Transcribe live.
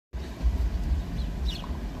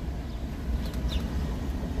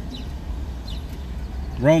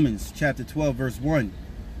Romans chapter 12 verse 1.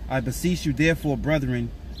 I beseech you therefore,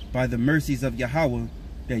 brethren, by the mercies of Yahawah,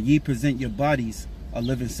 that ye present your bodies a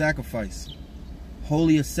living sacrifice,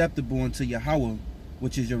 wholly acceptable unto Yahawah,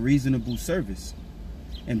 which is your reasonable service.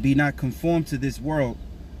 And be not conformed to this world,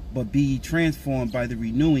 but be ye transformed by the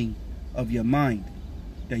renewing of your mind,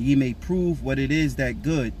 that ye may prove what it is that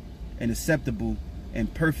good and acceptable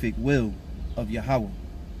and perfect will of Yahawah.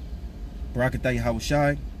 Barakatah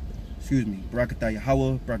Yahawashi, Barakatah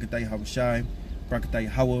Yahawah, Barakatah Yahawashi, Barakatah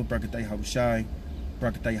Yahawah, Barakatah Yahawashi,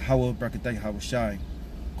 Barakatah Yahawah, Barakatah Yahawashi.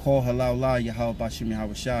 Call halal la Yahawah BaHaSham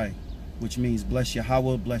Yahawashi, which means bless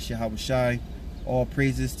Yahawah, bless Yahawashi. All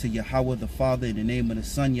praises to Yahawah the Father in the name of the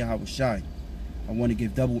Son Yahawashi. I want to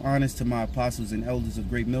give double honors to my apostles and elders of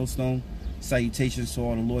GreatMillStone. Salutations to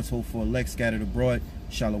all the Lord's hopeful elect scattered abroad.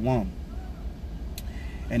 Shalom.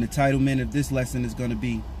 And the titlement of this lesson is going to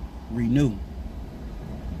be renew.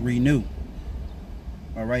 Renew.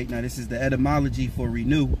 All right, now this is the etymology for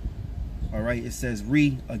renew. All right, it says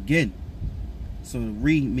again. So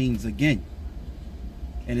re means again.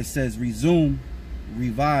 And it says resume,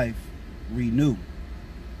 revive, renew.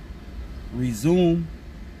 Resume,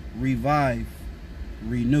 revive,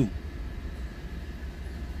 renew.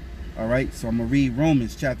 All right, so I'm going to read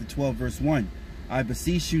Romans chapter 12 verse 1. I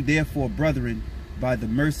beseech you therefore, brethren, by the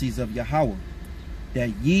mercies of Yahawah, that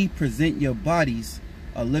ye present your bodies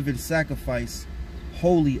a living sacrifice,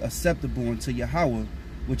 wholly acceptable unto Yahawah,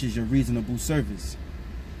 which is your reasonable service.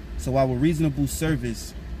 So our reasonable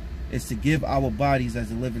service is to give our bodies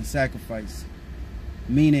as a living sacrifice,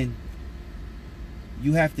 meaning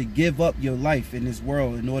you have to give up your life in this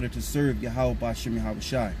world in order to serve Yahawah BaHaSham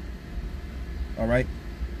Yahawashi. All right,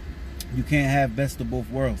 you can't have best of both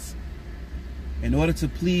worlds. In order to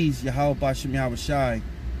please Yahawah BaHaSham Yahawashi,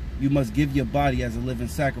 you must give your body as a living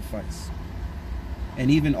sacrifice. And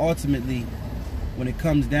even ultimately, when it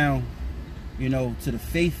comes down, you know, to the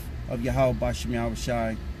faith of Yahawah BaHaSham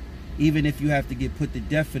Yahawashi, even if you have to get put to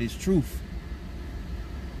death for this truth,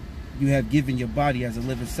 you have given your body as a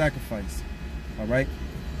living sacrifice. All right.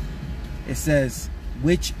 It says,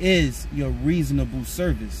 which is your reasonable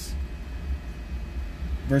service.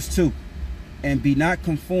 Verse 2. And be not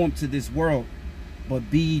conformed to this world, but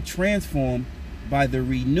be ye transformed by the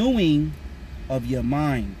renewing of your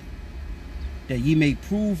mind, that ye may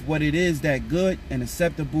prove what it is that good and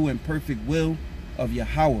acceptable and perfect will of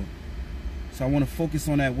Yahawah. So I want to focus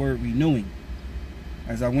on that word renewing.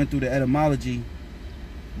 As I went through the etymology,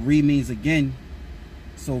 re means again,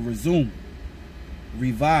 so resume,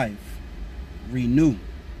 revive, renew.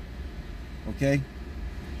 Okay,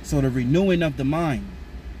 so the renewing of the mind,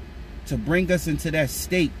 to bring us into that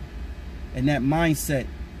state and that mindset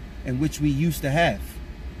in which we used to have.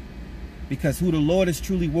 Because who the Lord is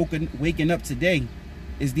truly waking up today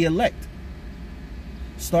is the elect.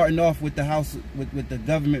 Starting off with the house, with the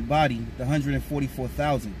government body, the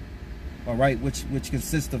 144,000, all right, which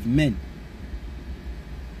consists of men.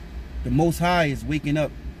 The Most High is waking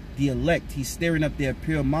up the elect. He's stirring up their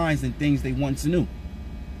pure minds and things they once knew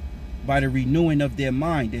by the renewing of their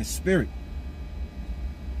mind, their spirit,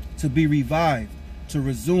 to be revived, to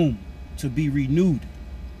resume, to be renewed,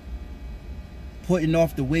 putting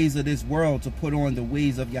off the ways of this world to put on the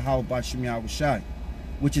ways of Yahawah BaHaSham Yahawashi,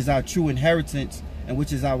 which is our true inheritance and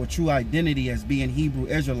which is our true identity as being Hebrew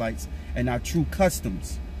Israelites, and our true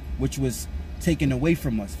customs, which was taken away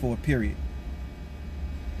from us for a period.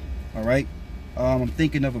 All right, I'm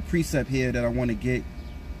thinking of a precept here that I want to get,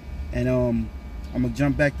 and I'm gonna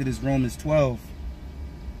jump back to this Romans 12,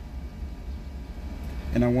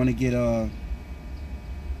 and I want to get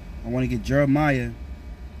Jeremiah.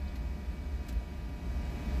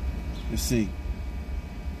 Let's see.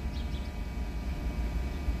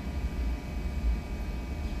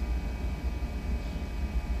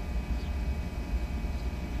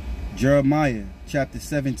 Jeremiah chapter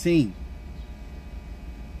 17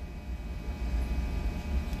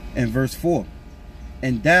 and verse 4.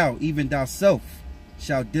 And thou, even thyself,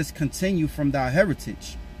 shalt discontinue from thy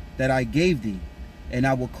heritage that I gave thee, and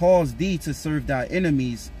I will cause thee to serve thy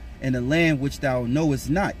enemies in a land which thou knowest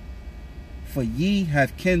not. For ye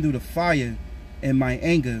have kindled a fire in my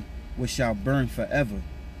anger, which shall burn forever.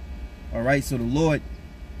 All right, so the Lord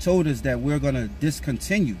told us that we're going to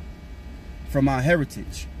discontinue from our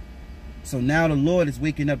heritage. So now the Lord is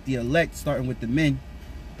waking up the elect, starting with the men,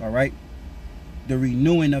 all right, the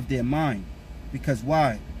renewing of their mind. Because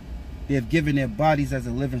why? They have given their bodies as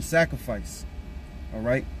a living sacrifice, all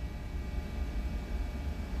right?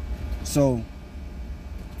 So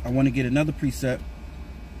I want to get another precept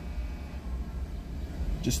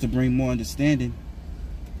just to bring more understanding.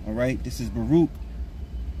 All right, this is Baruch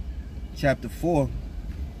chapter 4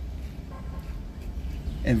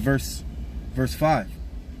 And verse 5.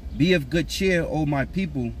 Be of good cheer, O my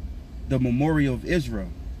people, the memorial of Israel.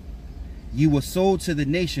 You were sold to the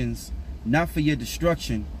nations, not for your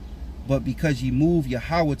destruction, but because ye moved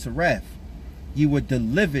Yahawah to wrath. Ye were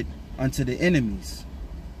delivered unto the enemies.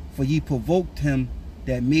 For ye provoked him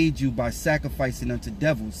that made you by sacrificing unto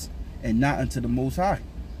devils, and not unto the Most High.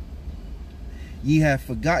 Ye have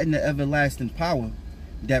forgotten the everlasting power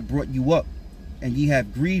that brought you up, and ye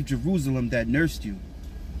have grieved Jerusalem that nursed you.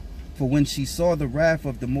 For when she saw the wrath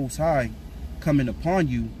of the Most High coming upon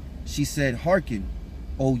you, she said, Hearken,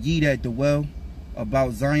 O ye that dwell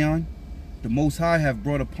about Zion, the Most High have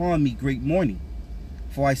brought upon me great mourning.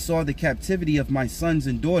 For I saw the captivity of my sons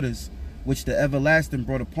and daughters, which the everlasting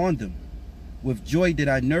brought upon them. With joy did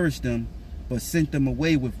I nourish them, but sent them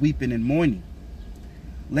away with weeping and mourning.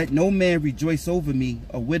 Let no man rejoice over me,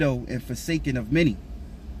 a widow and forsaken of many,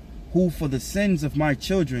 who for the sins of my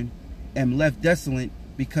children am left desolate,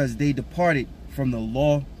 because they departed from the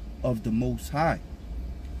law of the Most High.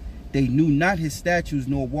 They knew not his statutes,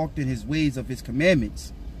 nor walked in his ways of his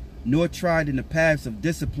commandments, nor tried in the paths of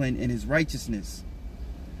discipline and his righteousness.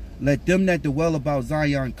 Let them that dwell about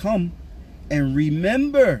Zion come, and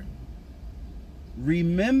remember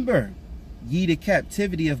ye the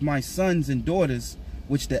captivity of my sons and daughters,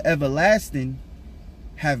 which the everlasting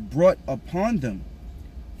have brought upon them.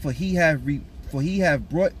 For he have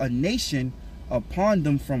brought a nation upon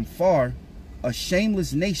them from far, a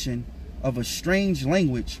shameless nation of a strange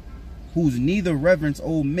language, whose neither reverence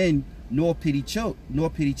old men nor pity child.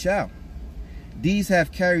 These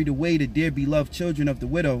have carried away the dear beloved children of the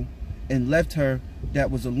widow, and left her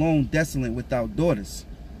that was alone desolate without daughters.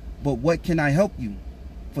 But what can I help you?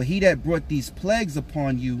 For he that brought these plagues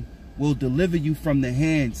upon you will deliver you from the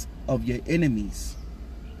hands of your enemies.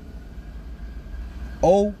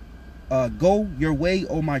 Go your way,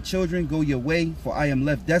 O my children, go your way, for I am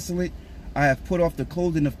left desolate. I have put off the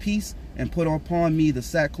clothing of peace, and put upon me the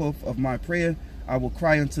sackcloth of my prayer. I will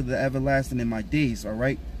cry unto the everlasting in my days. All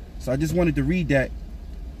right. So I just wanted to read that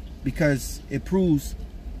because it proves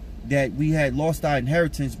that we had lost our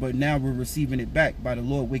inheritance, but now we're receiving it back by the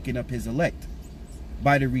Lord waking up his elect,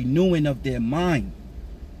 by the renewing of their mind.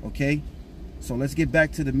 Okay. So let's get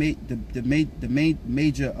back to the main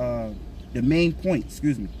point.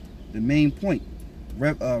 Excuse me. The main point,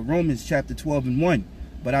 Romans chapter 12 and 1.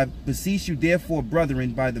 But I beseech you therefore,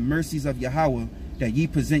 brethren, by the mercies of Yahawah, that ye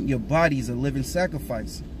present your bodies a living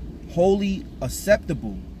sacrifice, holy,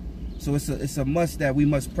 acceptable. So it's a must that we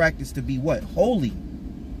must practice to be what? Holy.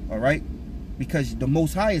 All right? Because the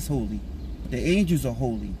Most High is holy. The angels are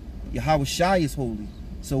holy. Yahawashi is holy.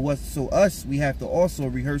 So we have to also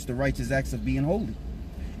rehearse the righteous acts of being holy.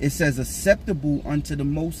 It says acceptable unto the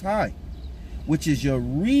Most High, which is your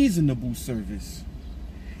reasonable service.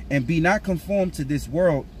 And be not conformed to this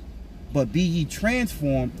world, but be ye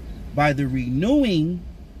transformed by the renewing,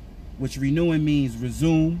 which renewing means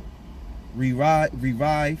resume,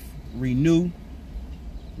 revive, renew.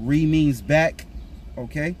 Re means back,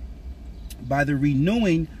 okay? By the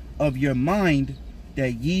renewing of your mind,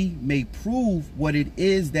 that ye may prove what it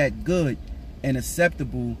is that good and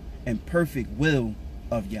acceptable and perfect will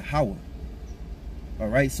of Yahawah. All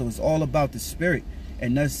right, so it's all about the spirit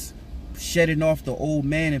and us shedding off the old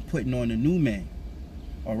man and putting on the new man.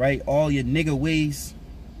 All right, all your nigger ways,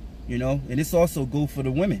 you know, and this also go for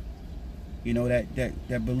the women, you know,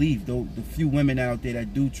 that believe, the few women out there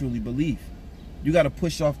that do truly believe. You got to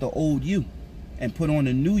push off the old you and put on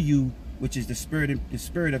the new you, which is the spirit of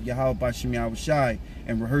Yahawah BaHaSham Yahawashi,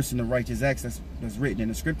 and rehearsing the righteous acts that's written in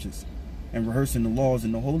the scriptures, and rehearsing the laws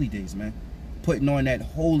and the holy days, man. Putting on that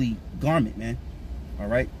holy garment, man. All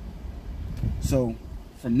right. So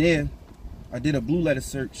from there, I did a blue letter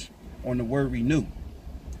search on the word renew,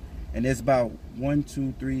 and there's about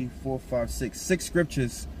 6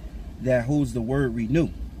 scriptures that holds the word renew.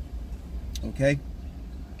 Okay,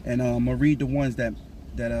 and I'm gonna read the ones that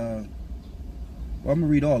well, I'm gonna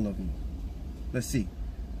read all of them. Let's see.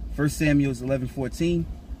 1 Samuel 11:14.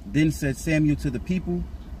 Then said Samuel to the people,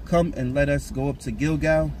 come and let us go up to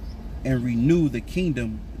Gilgal and renew the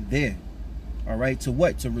kingdom there. All right, to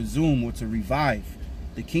what? To resume or to revive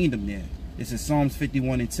the kingdom there. This is Psalms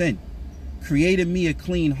 51:10. Create in me a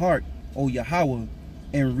clean heart, O Yahawah,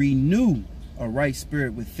 and renew a right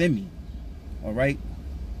spirit within me. All right.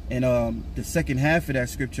 And the second half of that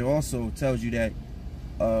scripture also tells you that,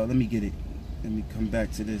 let me get it. Let me come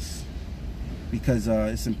back to this, because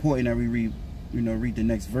it's important that we read the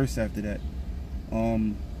next verse after that.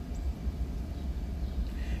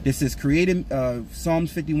 This is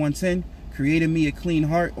Psalms 51:10. Create in me a clean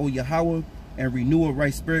heart, O Yahawah, and renew a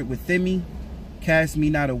right spirit within me. Cast me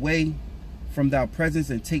not away from thy presence,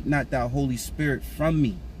 and take not thy Holy Spirit from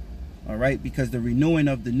me. All right, because the renewing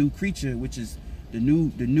of the new creature, which is the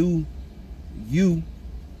new you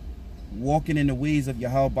walking in the ways of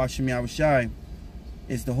Yahawah BaHaSham Yahawashi,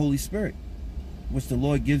 is the Holy Spirit, which the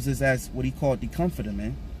Lord gives us as what he called the comforter,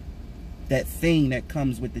 man. That thing that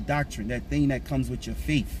comes with the doctrine, that thing that comes with your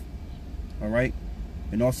faith. All right.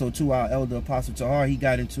 And also too, our elder apostle Tahar, he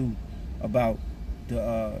got into about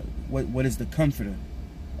the what is the comforter.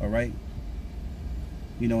 All right.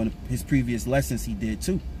 You know, in his previous lessons he did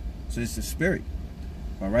too. So it's the spirit.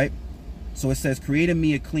 All right. So it says, create in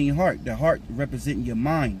me a clean heart. The heart representing your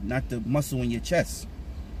mind, not the muscle in your chest.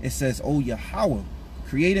 It says, O Yahawah,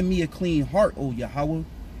 create in me a clean heart, O Yahawah,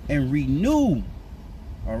 and renew,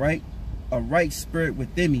 all right, a right spirit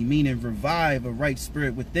within me, meaning revive a right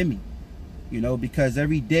spirit within me. You know, because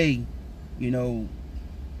every day, you know,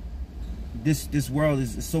 this world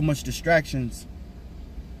is so much distractions,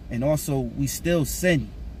 and also we still sin,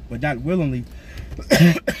 but not willingly.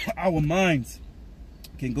 Our minds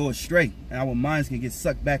can go astray, and our minds can get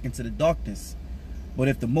sucked back into the darkness. But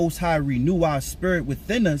if the Most High renew our spirit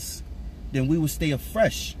within us, then we will stay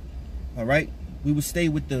afresh. All right, we will stay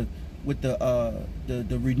with the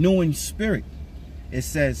renewing spirit. It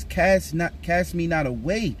says, cast me not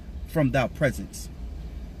away from thy presence,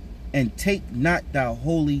 and take not thy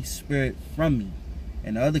Holy Spirit from me.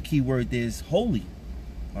 And the other key word there is holy.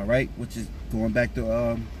 All right, which is going back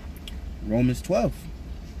to Romans 12.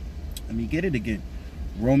 Let me get it again.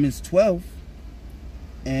 Romans 12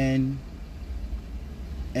 and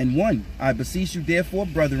 1. I beseech you therefore,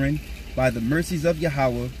 brethren, by the mercies of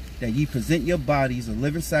Yahawah, that ye present your bodies a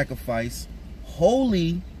living sacrifice,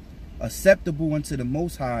 holy, acceptable unto the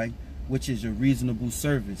Most High, which is your reasonable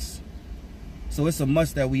service. So it's a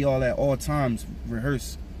must that we all at all times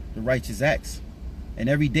rehearse the righteous acts. And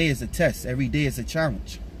every day is a test. Every day is a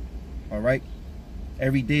challenge. All right?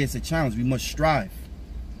 Every day is a challenge. We must strive,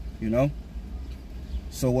 you know?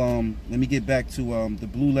 So let me get back to the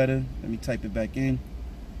blue letter. Let me type it back in.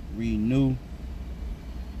 Renew.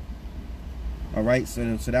 All right, so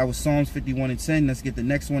that was Psalms 51 and 10. Let's get the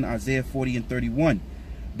next one, Isaiah 40 and 31.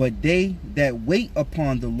 But they that wait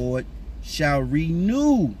upon the Lord shall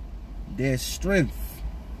renew their strength,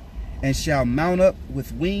 and shall mount up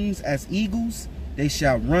with wings as eagles. They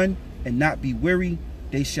shall run and not be weary.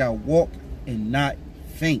 They shall walk and not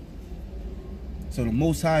faint. So the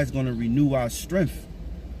Most High is going to renew our strength.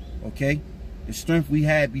 Okay, the strength we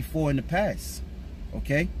had before in the past.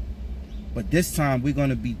 Okay, but this time we're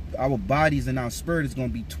going to be, our bodies and our spirit is going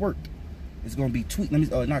to be twerked. It's going to be tweaked.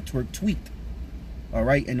 Not twerked, tweaked. All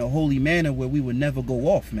right, in a holy manner where we will never go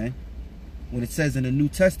off, man. When it says in the New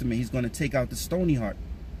Testament, he's going to take out the stony heart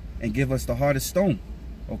and give us the heart of stone.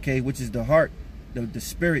 Okay, which is the heart, the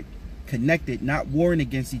spirit connected, not warring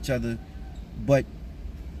against each other, but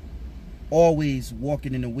always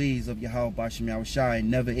walking in the ways of Yahawah BaHaSham Yahawashi and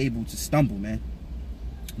never able to stumble, man.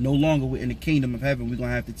 No longer in the kingdom of heaven, we're going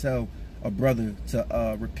to have to tell a brother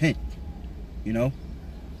to repent, you know,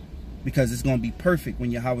 because it's going to be perfect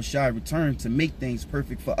when Yahawashi returns to make things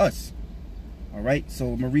perfect for us. All right, so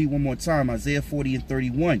I'm going to read one more time, Isaiah 40 and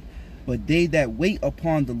 31. But they that wait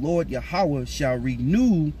upon the Lord Yahawah shall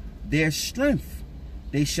renew their strength.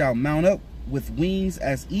 They shall mount up with wings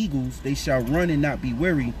as eagles. They shall run and not be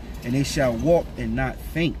weary, and they shall walk and not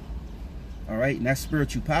faint. All right, and that's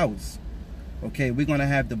spiritual powers. Okay, we're going to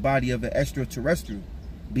have the body of an extraterrestrial,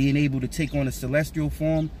 being able to take on a celestial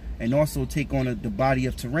form and also take on the body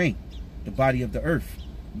of terrain, the body of the earth,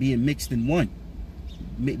 being mixed in one,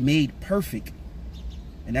 made perfect.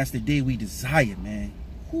 And that's the day we desire, man.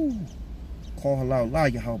 Whew. Call halal la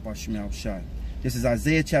Yahawah BaHaSham Yahawashi. This is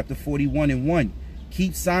Isaiah chapter 41 and 1.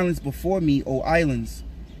 Keep silence before me, O islands,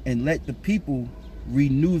 and let the people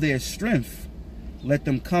renew their strength. Let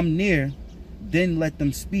them come near, then let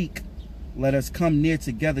them speak. Let us come near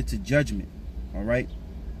together to judgment. All right.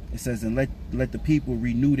 It says, and let the people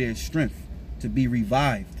renew their strength, to be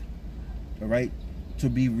revived. All right. To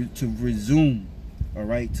resume. All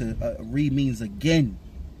right. To means again.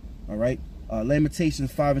 All right.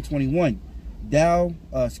 Lamentations 5 and 21.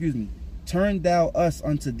 Turn thou us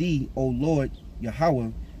unto thee, O Lord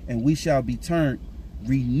Yahawah, and we shall be turned.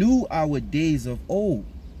 Renew our days of old.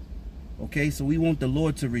 Okay, so we want the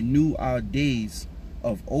Lord to renew our days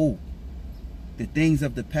of old. The things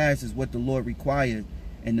of the past is what the Lord required,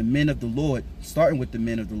 and the men of the Lord, starting with the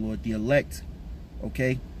men of the Lord, the elect,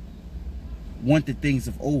 okay, want the things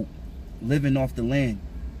of old, living off the land,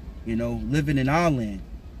 you know, living in our land,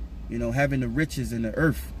 you know, having the riches in the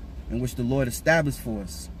earth in which the Lord established for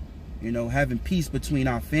us, you know, having peace between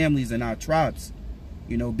our families and our tribes,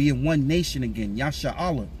 you know, being one nation again, Yasha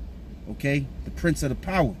Allah, Okay, the prince of the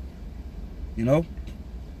power. You know.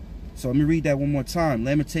 So let me read that one more time.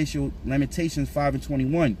 Lamentations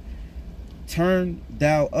 5:21. Turn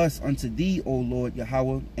thou us unto thee, O Lord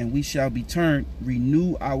Yahawah, and we shall be turned.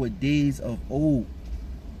 Renew our days of old.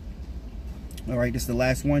 All right, this is the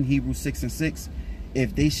last one. Hebrews 6:6.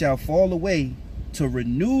 If they shall fall away, to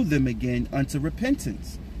renew them again unto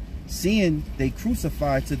repentance, seeing they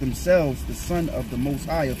crucified to themselves the Son of the Most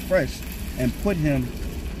High afresh, and put him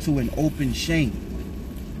to an open shame.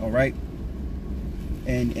 All right.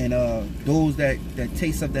 And those that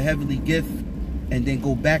taste of the heavenly gift and then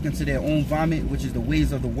go back into their own vomit, which is the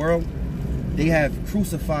ways of the world, they have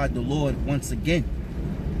crucified the Lord once again.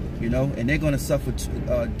 You know, and they're going to suffer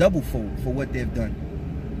doublefold for what they've done,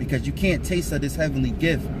 because you can't taste of this heavenly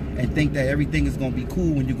gift and think that everything is going to be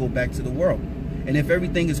cool when you go back to the world. And if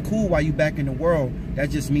everything is cool while you're back in the world, that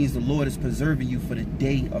just means the Lord is preserving you for the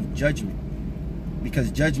day of judgment,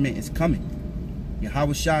 because judgment is coming.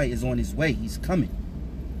 Yahawashi is on his way. He's coming.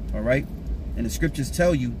 All right. And the scriptures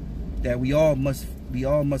tell you that we all must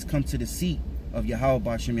come to the seat of Yahawah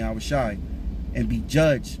BaHaSham Yahawashi and be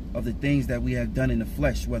judged of the things that we have done in the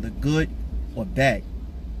flesh, whether good or bad.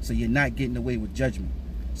 So you're not getting away with judgment.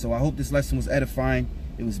 So I hope this lesson was edifying.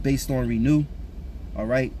 It was based on renew. All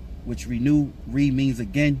right. Which renew, means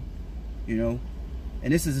again, you know.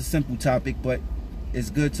 And this is a simple topic, but it's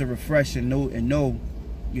good to refresh and know,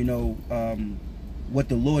 you know, what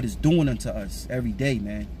the Lord is doing unto us every day,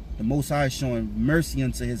 man. The Most High is showing mercy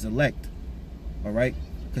unto his elect. All right.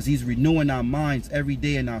 Because he's renewing our minds every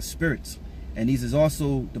day in our spirits. And these is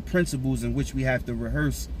also the principles in which we have to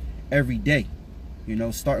rehearse every day. You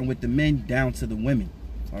know, starting with the men down to the women.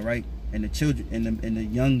 All right. And the children and the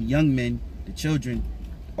young men, the children,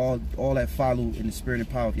 all that follow in the spirit and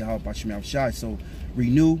power of Yahawah BaHaSham Yahawashi. So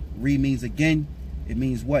renew, means again. It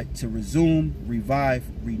means what? To resume, revive,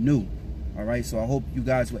 renew. All right. So I hope you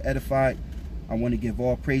guys were edified. I want to give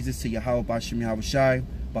all praises to Yahawah BaHaSham Yahawashi,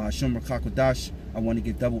 BaHaSham Rawchaa Qadash. I want to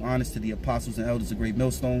give double honors to the apostles and elders of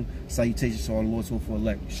GreatMillStone. Salutations to all the Lord's hopeful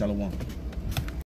elect. Shalom.